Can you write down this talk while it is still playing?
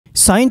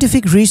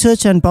Scientific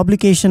research and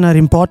publication are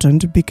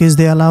important because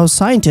they allow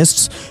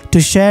scientists to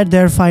share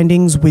their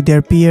findings with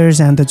their peers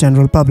and the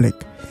general public.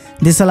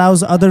 This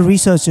allows other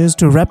researchers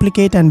to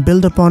replicate and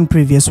build upon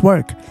previous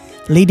work,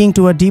 leading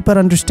to a deeper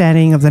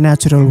understanding of the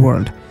natural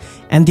world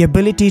and the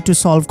ability to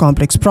solve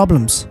complex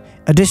problems.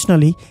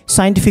 Additionally,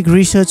 scientific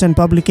research and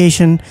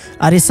publication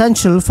are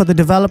essential for the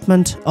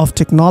development of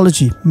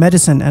technology,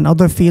 medicine, and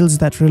other fields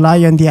that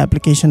rely on the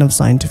application of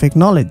scientific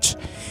knowledge.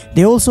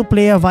 They also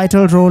play a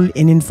vital role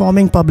in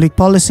informing public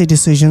policy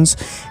decisions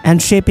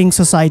and shaping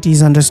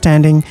society's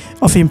understanding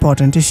of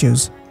important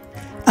issues.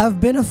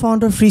 I've been a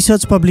fond of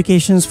research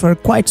publications for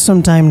quite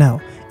some time now,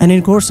 and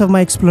in course of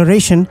my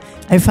exploration,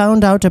 I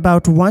found out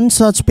about one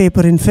such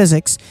paper in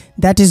physics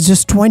that is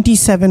just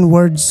 27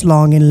 words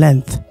long in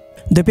length.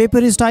 The paper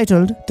is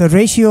titled "The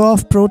Ratio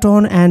of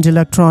Proton and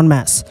Electron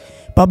Mass,"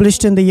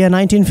 published in the year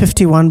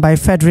 1951 by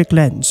Friedrich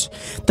Lenz.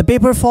 The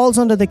paper falls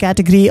under the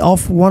category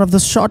of one of the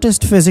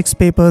shortest physics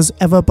papers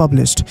ever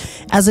published,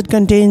 as it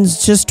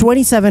contains just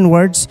 27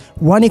 words,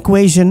 one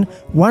equation,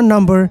 one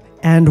number,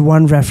 and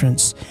one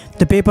reference.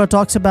 The paper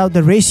talks about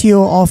the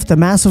ratio of the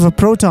mass of a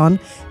proton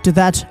to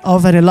that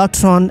of an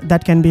electron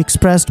that can be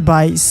expressed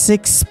by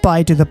 6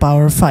 pi to the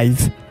power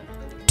 5.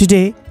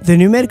 Today, the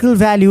numerical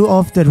value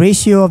of the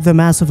ratio of the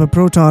mass of a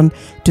proton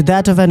to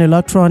that of an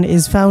electron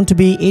is found to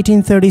be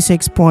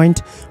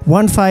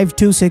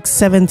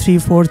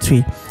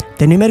 1836.15267343.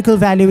 The numerical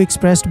value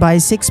expressed by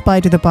 6 pi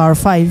to the power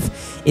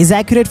 5 is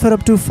accurate for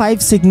up to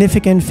 5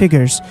 significant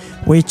figures,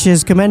 which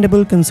is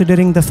commendable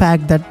considering the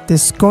fact that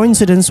this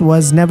coincidence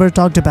was never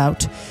talked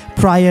about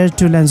prior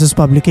to Lenz's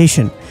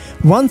publication.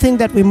 One thing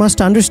that we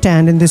must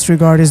understand in this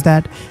regard is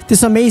that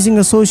this amazing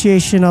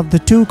association of the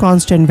two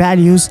constant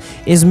values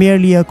is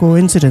merely a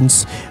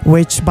coincidence,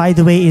 which, by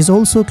the way, is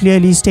also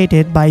clearly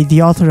stated by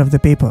the author of the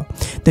paper.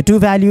 The two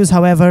values,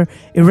 however,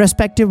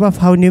 irrespective of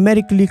how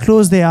numerically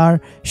close they are,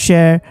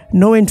 share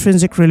no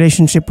intrinsic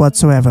relationship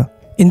whatsoever.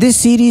 In this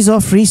series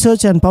of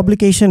research and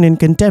publication in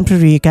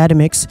contemporary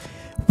academics,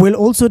 we'll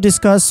also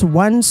discuss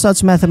one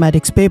such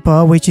mathematics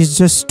paper which is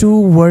just 2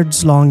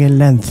 words long in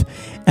length,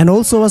 and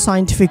also a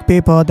scientific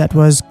paper that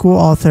was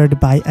co-authored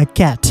by a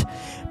cat.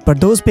 But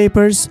those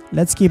papers,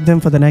 let's keep them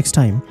for the next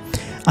time.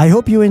 I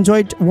hope you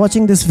enjoyed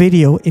watching this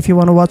video. If you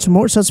want to watch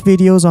more such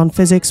videos on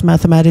physics,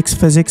 mathematics,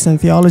 physics, and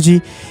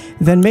theology,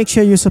 then make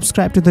sure you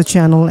subscribe to the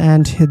channel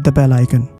and hit the bell icon.